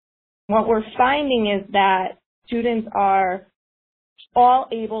what we're finding is that students are all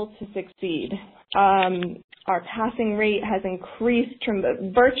able to succeed. Our passing rate has increased,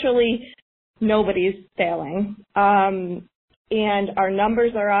 virtually nobody's failing. And our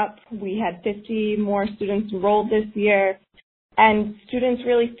numbers are up. We had 50 more students enrolled this year, and students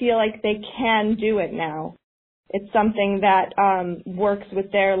really feel like they can do it now. It's something that works with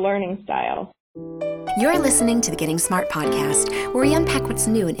their learning style. You're listening to the Getting Smart podcast, where we unpack what's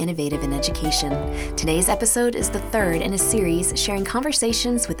new and innovative in education. Today's episode is the third in a series sharing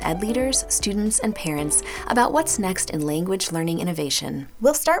conversations with ed leaders, students, and parents about what's next in language learning innovation.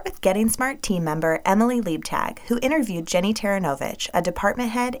 We'll start with Getting Smart team member Emily Liebtag, who interviewed Jennie Taranovich, a department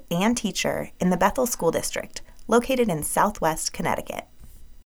head and teacher in the Bethel School District, located in Southwest Connecticut.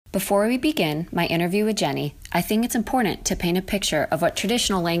 Before we begin my interview with Jennie, I think it's important to paint a picture of what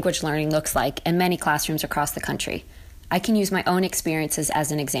traditional language learning looks like in many classrooms across the country. I can use my own experiences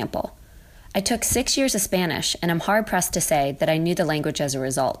as an example. I took 6 years of Spanish, and I'm hard-pressed to say that I knew the language as a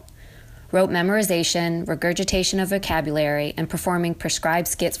result. Rote memorization, regurgitation of vocabulary, and performing prescribed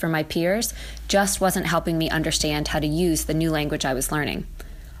skits for my peers just wasn't helping me understand how to use the new language I was learning.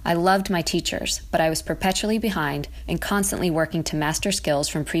 I loved my teachers, but I was perpetually behind and constantly working to master skills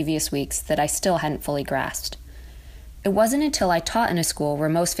from previous weeks that I still hadn't fully grasped. It wasn't until I taught in a school where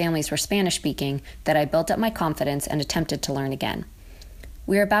most families were Spanish-speaking that I built up my confidence and attempted to learn again.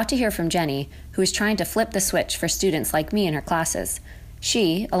 We are about to hear from Jennie, who is trying to flip the switch for students like me in her classes.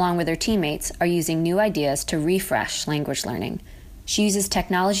 She, along with her teammates, are using new ideas to refresh language learning. She uses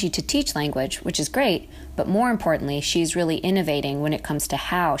technology to teach language, which is great, but more importantly, she's really innovating when it comes to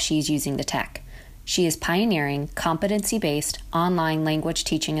how she's using the tech. She is pioneering competency-based online language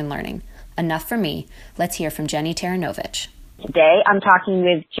teaching and learning. Enough for me. Let's hear from Jennie Taranovich. Today, I'm talking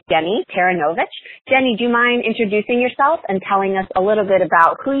with Jennie Taranovich. Jennie, do you mind introducing yourself and telling us a little bit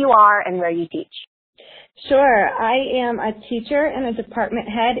about who you are and where you teach? Sure. I am a teacher and a department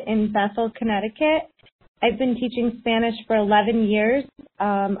head in Bethel, Connecticut. I've been teaching Spanish for 11 years.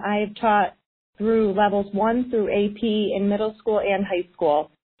 I've taught through levels 1 through AP in middle school and high school.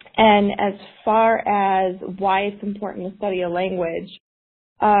 And as far as why it's important to study a language,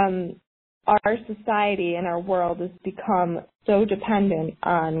 our society and our world has become so dependent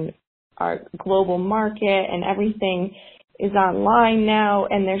on our global market, and everything is online now,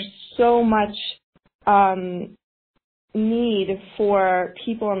 and there's so much need for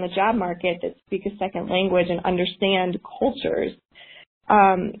people in the job market that speak a second language and understand cultures,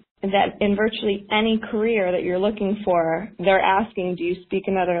 that in virtually any career that you're looking for, they're asking, do you speak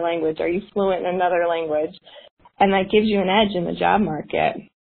another language? Are you fluent in another language? And that gives you an edge in the job market.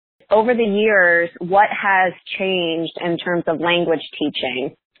 Over the years, what has changed in terms of language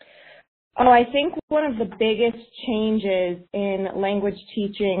teaching? Oh, I think one of the biggest changes in language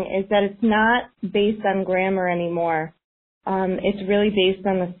teaching is that it's not based on grammar anymore. It's really based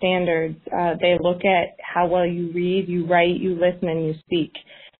on the standards. They look at how well you read, you write, you listen, and you speak.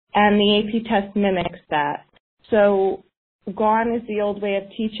 And the AP test mimics that. So gone is the old way of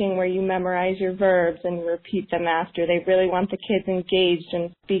teaching where you memorize your verbs and repeat them after. They really want the kids engaged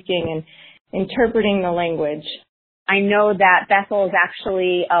in speaking and interpreting the language. I know that Bethel is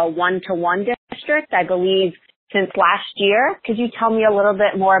actually a one-to-one district, I believe, since last year. Could you tell me a little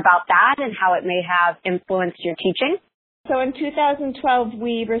bit more about that and how it may have influenced your teaching? So in 2012,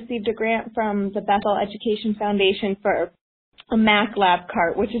 we received a grant from the Bethel Education Foundation for a Mac lab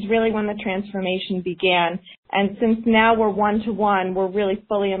cart, which is really when the transformation began. And since now we're one-to-one, we're really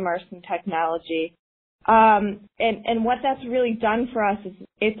fully immersed in technology. And what that's really done for us is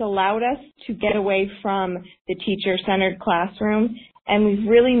it's allowed us to get away from the teacher-centered classroom, and we've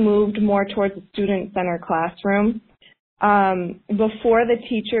really moved more towards a student-centered classroom. Before the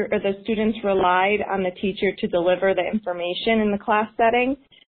teacher or the students relied on the teacher to deliver the information in the class setting,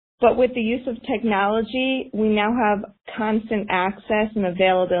 but with the use of technology, we now have constant access and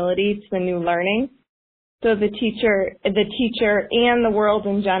availability to the new learning. So the teacher and the world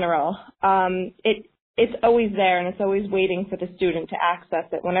in general, it's always there, and it's always waiting for the student to access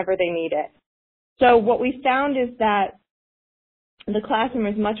it whenever they need it. So what we found is that the classroom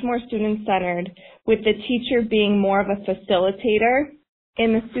is much more student-centered, with the teacher being more of a facilitator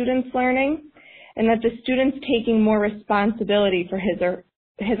in the student's learning, and that the student's taking more responsibility for his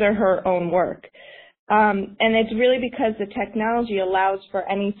or her own work. And it's really because the technology allows for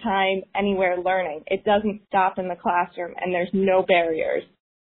anytime, anywhere learning. It doesn't stop in the classroom, and there's no barriers.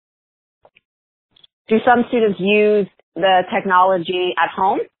 Do some students use the technology at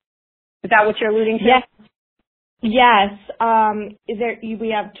home? Is that what you're alluding to? Yes. We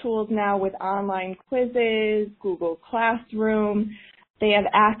have tools now with online quizzes, Google Classroom. They have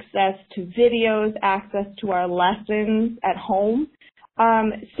access to videos, access to our lessons at home.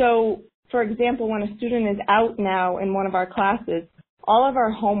 So, for example, when a student is out now in one of our classes, all of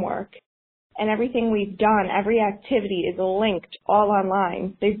our homework and everything we've done, every activity is linked all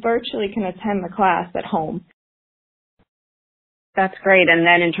online. They virtually can attend the class at home. That's great. And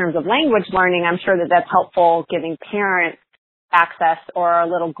then in terms of language learning, I'm sure that that's helpful giving parents access or a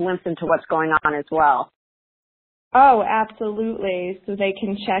little glimpse into what's going on as well. Oh, absolutely. So they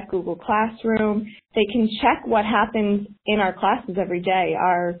can check Google Classroom. They can check what happens in our classes every day.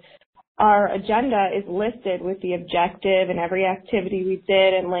 Our agenda is listed with the objective and every activity we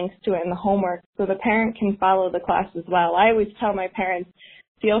did and links to it in the homework, so the parent can follow the class as well. I always tell my parents,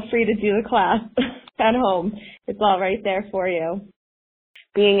 feel free to do the class at home. It's all right there for you.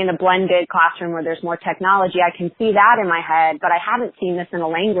 Being in a blended classroom where there's more technology, I can see that in my head, but I haven't seen this in a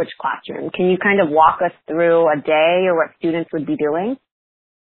language classroom. Can you kind of walk us through a day or what students would be doing?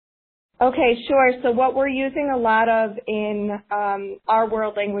 Okay, sure. So what we're using a lot of in our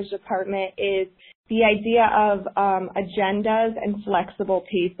world language department is the idea of agendas and flexible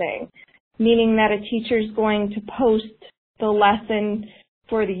pacing, meaning that a teacher is going to post the lesson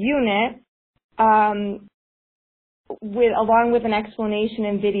for the unit along with an explanation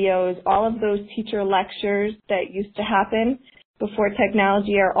and videos. All of those teacher lectures that used to happen before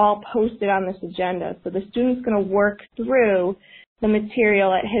technology are all posted on this agenda. So the student's going to work through the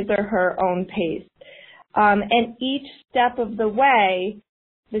material at his or her own pace. And each step of the way,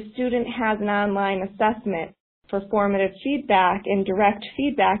 the student has an online assessment for formative feedback and direct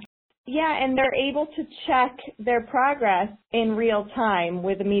feedback. Yeah, and they're able to check their progress in real time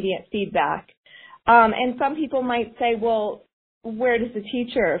with immediate feedback. And some people might say, well, where does the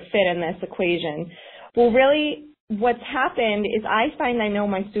teacher fit in this equation? Well, really, what's happened is I find I know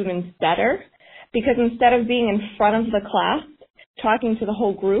my students better because instead of being in front of the class, talking to the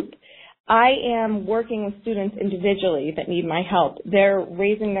whole group, I am working with students individually that need my help. They're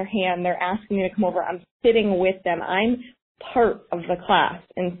raising their hand. They're asking me to come over. I'm sitting with them. I'm part of the class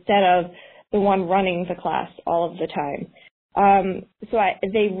instead of the one running the class all of the time.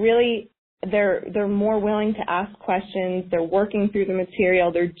 They're more willing to ask questions. They're working through the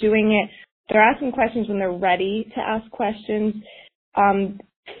material. They're doing it. They're asking questions when they're ready to ask questions.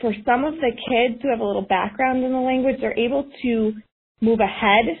 For some of the kids who have a little background in the language, they're able to move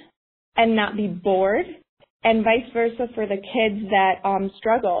ahead and not be bored, and vice versa for the kids that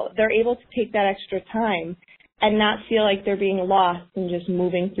struggle. They're able to take that extra time and not feel like they're being lost and just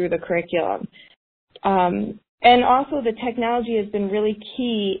moving through the curriculum. And also the technology has been really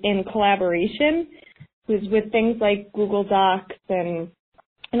key in collaboration with things like Google Docs and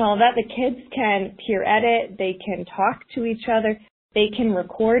all that. The kids can peer edit, they can talk to each other, they can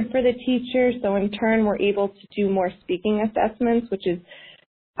record for the teacher, so in turn we're able to do more speaking assessments, which is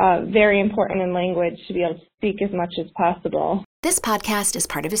very important in language to be able to speak as much as possible. This podcast is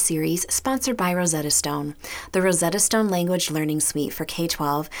part of a series sponsored by Rosetta Stone. The Rosetta Stone Language Learning Suite for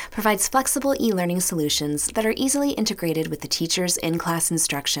K-12 provides flexible e-learning solutions that are easily integrated with the teacher's in-class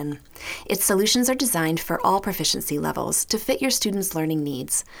instruction. Its solutions are designed for all proficiency levels to fit your students' learning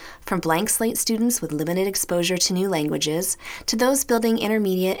needs, from blank slate students with limited exposure to new languages to those building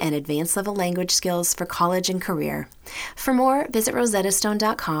intermediate and advanced level language skills for college and career. For more, visit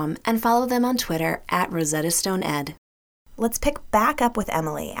rosettastone.com and follow them on Twitter @RosettaStoneEd. Let's pick back up with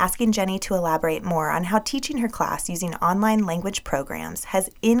Emily, asking Jennie to elaborate more on how teaching her class using online language programs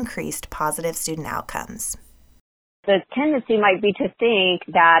has increased positive student outcomes. The tendency might be to think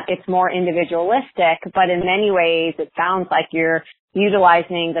that it's more individualistic, but in many ways it sounds like you're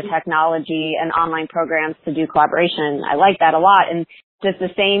utilizing the technology and online programs to do collaboration. I like that a lot. And does the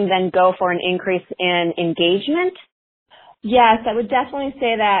same then go for an increase in engagement? Yes, I would definitely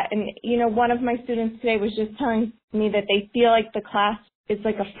say that. And, one of my students today was just telling me that they feel like the class is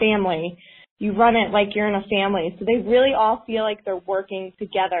like a family. You run it like you're in a family. So they really all feel like they're working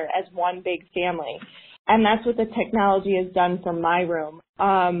together as one big family. And that's what the technology has done for my room.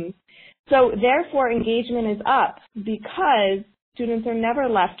 So therefore, engagement is up because students are never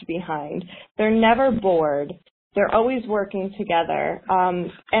left behind. They're never bored. They're always working together.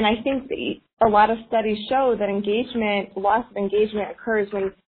 And I think a lot of studies show that loss of engagement occurs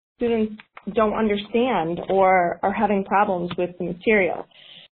when students don't understand or are having problems with the material.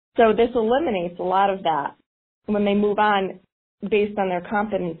 So this eliminates a lot of that when they move on based on their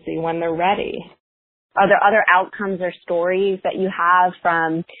competency when they're ready. Are there other outcomes or stories that you have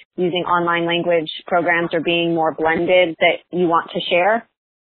from using online language programs or being more blended that you want to share?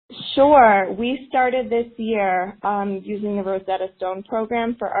 Sure. We started this year using the Rosetta Stone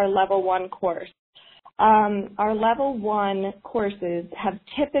program for our Level 1 course. our level 1 courses have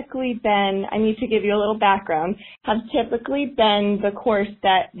typically been, I need to give you a little background, have typically been the course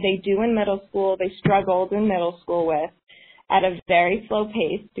that they do in middle school, they struggled in middle school with at a very slow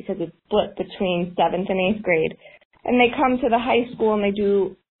pace because it's split between 7th and 8th grade. And they come to the high school and they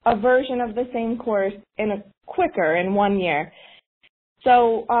do a version of the same course in a quicker in 1 year.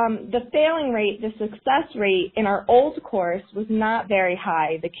 So the failing rate, the success rate in our old course was not very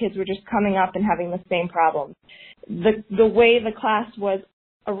high. The kids were just coming up and having the same problems. The way the class was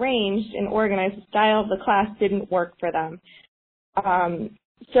arranged and organized, the style of the class didn't work for them.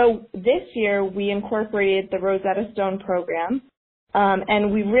 So this year we incorporated the Rosetta Stone program,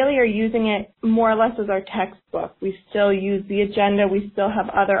 and we really are using it more or less as our textbook. We still use the agenda. We still have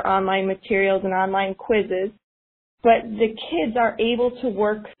other online materials and online quizzes. But the kids are able to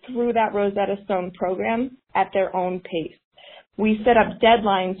work through that Rosetta Stone program at their own pace. We set up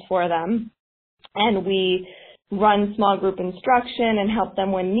deadlines for them, and we run small group instruction and help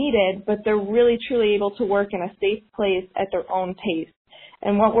them when needed, but they're really truly able to work in a safe place at their own pace.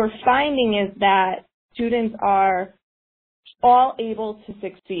 And what we're finding is that students are all able to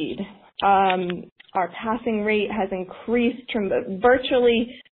succeed. Our passing rate has increased,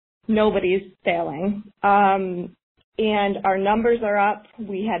 virtually nobody's failing. And our numbers are up.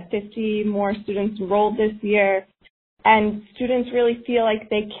 We had 50 more students enrolled this year, and students really feel like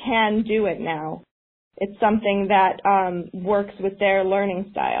they can do it now. It's something that works with their learning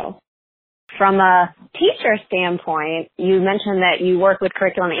style. From a teacher standpoint, you mentioned that you work with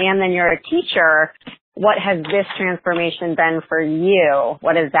curriculum and then you're a teacher. What has this transformation been for you?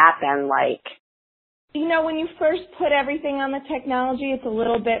 What has that been like? You know, when you first put everything on the technology, it's a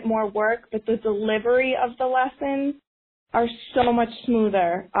little bit more work, but the delivery of the lessons are so much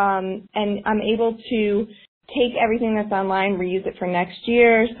smoother. And I'm able to take everything that's online, reuse it for next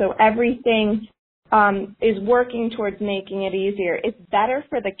year. So everything is working towards making it easier. It's better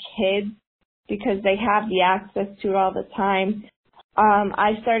for the kids because they have the access to it all the time.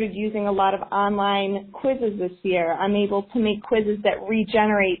 I started using a lot of online quizzes this year. I'm able to make quizzes that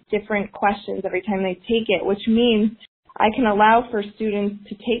regenerate different questions every time they take it, which means I can allow for students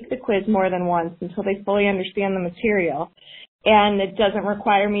to take the quiz more than once until they fully understand the material. And it doesn't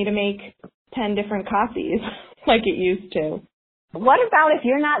require me to make 10 different copies like it used to. What about if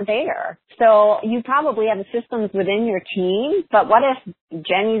you're not there? So you probably have systems within your team, but what if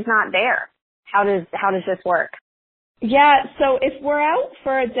Jennie's not there? How does this work? Yeah, so if we're out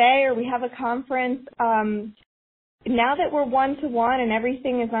for a day or we have a conference, now that we're one-to-one and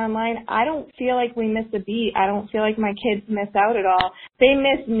everything is online, I don't feel like we miss a beat. I don't feel like my kids miss out at all. They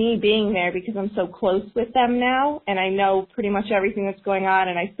miss me being there because I'm so close with them now, and I know pretty much everything that's going on,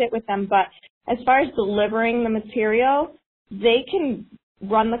 and I sit with them. But as far as delivering the material, they can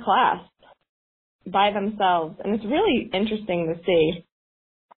run the class by themselves, and it's really interesting to see.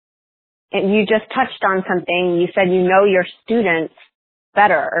 And you just touched on something. You said you know your students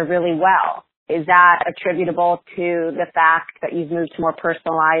better or really well. Is that attributable to the fact that you've moved to more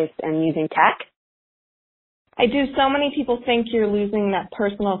personalized and using tech? I do. So many people think you're losing that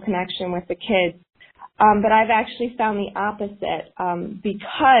personal connection with the kids, but I've actually found the opposite.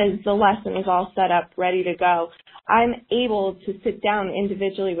 Because the lesson is all set up, ready to go, I'm able to sit down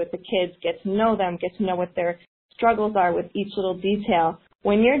individually with the kids, get to know them, get to know what their struggles are with each little detail.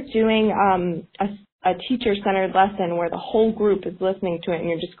 When you're doing a teacher-centered lesson where the whole group is listening to it and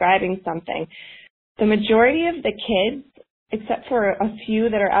you're describing something, the majority of the kids, except for a few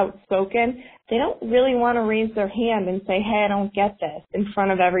that are outspoken, they don't really want to raise their hand and say, hey, I don't get this in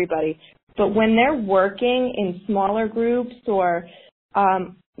front of everybody. But when they're working in smaller groups or,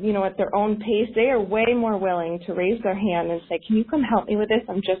 at their own pace, they are way more willing to raise their hand and say, can you come help me with this?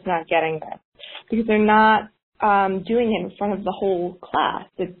 I'm just not getting this. Because they're not doing it in front of the whole class.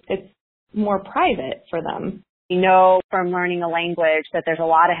 It's more private for them. You know from learning a language that there's a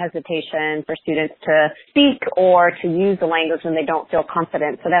lot of hesitation for students to speak or to use the language when they don't feel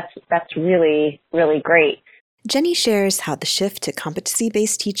confident. So that's really, really great. Jennie shares how the shift to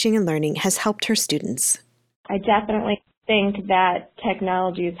competency-based teaching and learning has helped her students. I definitely think that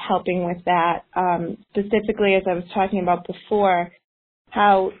technology is helping with that. Specifically, as I was talking about before,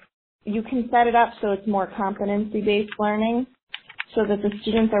 how you can set it up so it's more competency-based learning, so that the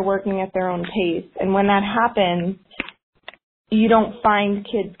students are working at their own pace. And when that happens, you don't find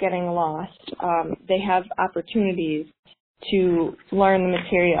kids getting lost. They have opportunities to learn the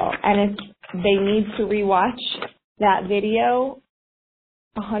material. And if they need to rewatch that video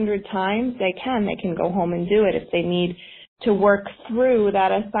 100 times, they can. They can go home and do it. If they need to work through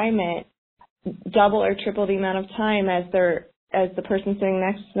that assignment double or triple the amount of time as the person sitting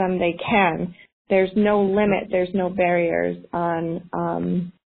next to them, they can. there's no limit, there's no barriers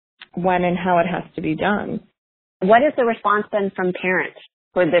on when and how it has to be done. What is the response then from parents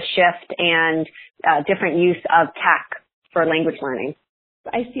for this shift and different use of tech for language learning?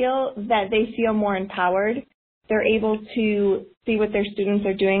 I feel that they feel more empowered. They're able to see what their students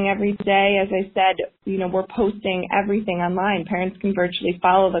are doing every day. As I said, we're posting everything online. Parents can virtually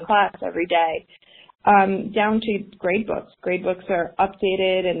follow the class every day. Down to gradebooks. Gradebooks are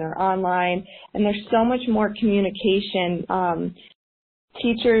updated and they're online, and there's so much more communication.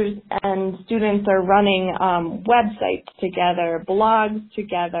 Teachers and students are running websites together, blogs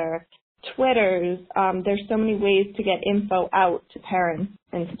together, Twitters. There's so many ways to get info out to parents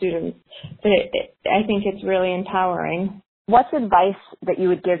and students that I think it's really empowering. What's advice that you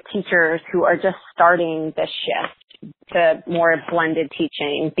would give teachers who are just starting this shift to more blended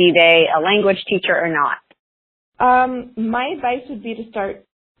teaching, be they a language teacher or not? My advice would be to start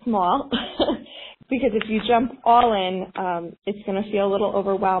small because if you jump all in, it's going to feel a little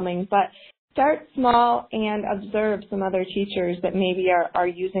overwhelming. But start small and observe some other teachers that maybe are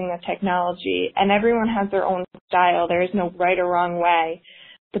using the technology. And everyone has their own style. There is no right or wrong way.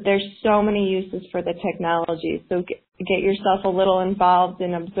 But there's so many uses for the technology. So get yourself a little involved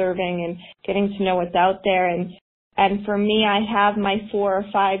in observing and getting to know what's out there. And for me, I have my 4 or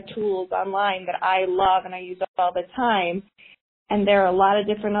 5 tools online that I love and I use all the time. And there are a lot of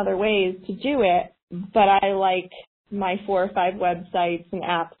different other ways to do it, but I like my 4 or 5 websites and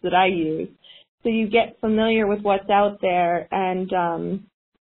apps that I use. So you get familiar with what's out there and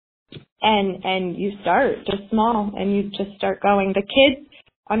you start just small and you just start going. The kids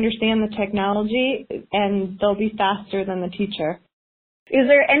understand the technology and they'll be faster than the teacher. Is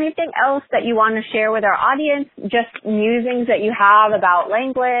there anything else that you want to share with our audience, just musings that you have about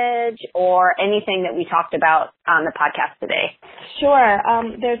language or anything that we talked about on the podcast today? Sure.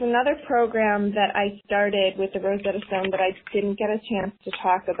 There's another program that I started with the Rosetta Stone that I didn't get a chance to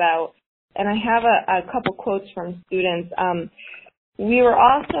talk about, and I have a couple quotes from students. We were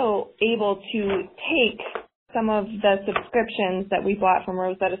also able to take some of the subscriptions that we bought from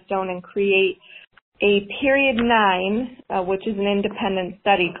Rosetta Stone and create a Period 9, which is an independent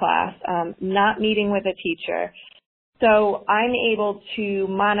study class, not meeting with a teacher. So I'm able to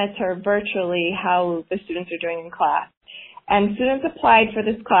monitor virtually how the students are doing in class. And students applied for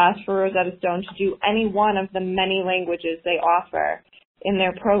this class for Rosetta Stone to do any one of the many languages they offer in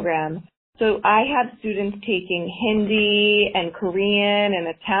their program. So I have students taking Hindi and Korean and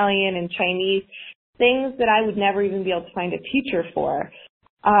Italian and Chinese, things that I would never even be able to find a teacher for.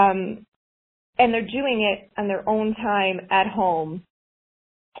 And they're doing it on their own time at home.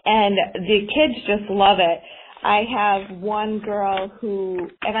 And the kids just love it. I have one girl who,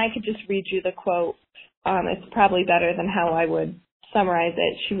 and I could just read you the quote. It's probably better than how I would summarize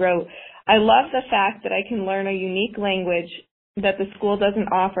it. She wrote, "I love the fact that I can learn a unique language that the school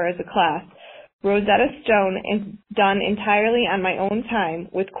doesn't offer as a class. Rosetta Stone is done entirely on my own time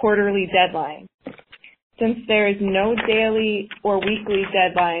with quarterly deadlines. Since there is no daily or weekly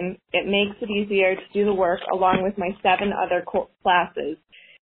deadline, it makes it easier to do the work along with my 7 other classes.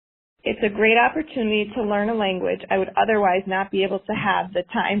 It's a great opportunity to learn a language I would otherwise not be able to have the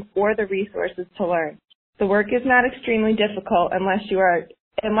time or the resources to learn. The work is not extremely difficult unless you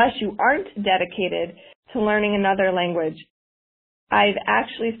aren't dedicated to learning another language. I've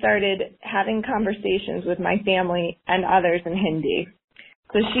actually started having conversations with my family and others in Hindi."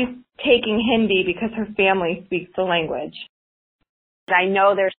 So she's taking Hindi because her family speaks the language. I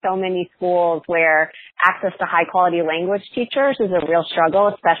know there's so many schools where access to high-quality language teachers is a real struggle,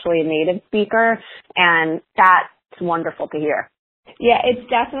 especially a native speaker, and that's wonderful to hear. Yeah, it's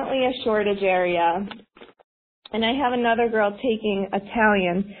definitely a shortage area. And I have another girl taking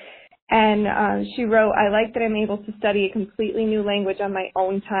Italian, and she wrote, "I like that I'm able to study a completely new language on my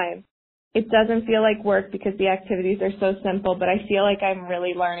own time. It doesn't feel like work because the activities are so simple, but I feel like I'm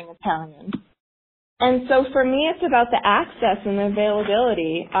really learning Italian." And so for me, it's about the access and the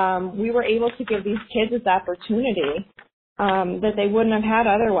availability. We were able to give these kids this opportunity that they wouldn't have had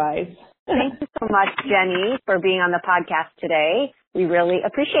otherwise. Thank you so much, Jennie, for being on the podcast today. We really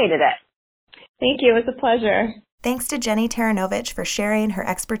appreciated it. Thank you. It was a pleasure. Thanks to Jennie Taranovich for sharing her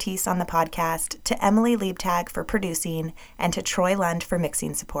expertise on the podcast, to Emily Liebtag for producing, and to Troy Lund for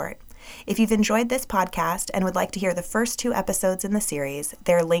mixing support. If you've enjoyed this podcast and would like to hear the first 2 episodes in the series,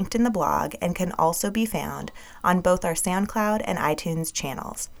 they're linked in the blog and can also be found on both our SoundCloud and iTunes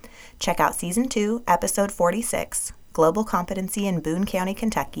channels. Check out Season 2, Episode 46, Global Competency in Boone County,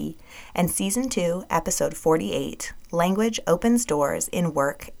 Kentucky, and Season 2, Episode 48, Language Opens Doors in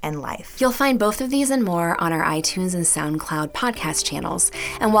Work and Life. You'll find both of these and more on our iTunes and SoundCloud podcast channels.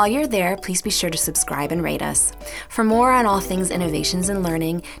 And while you're there, please be sure to subscribe and rate us. For more on all things innovations and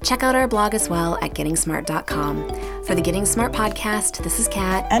learning, check out our blog as well at gettingsmart.com. For the Getting Smart podcast, this is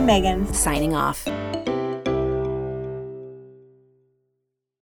Kat And Megan. Signing off.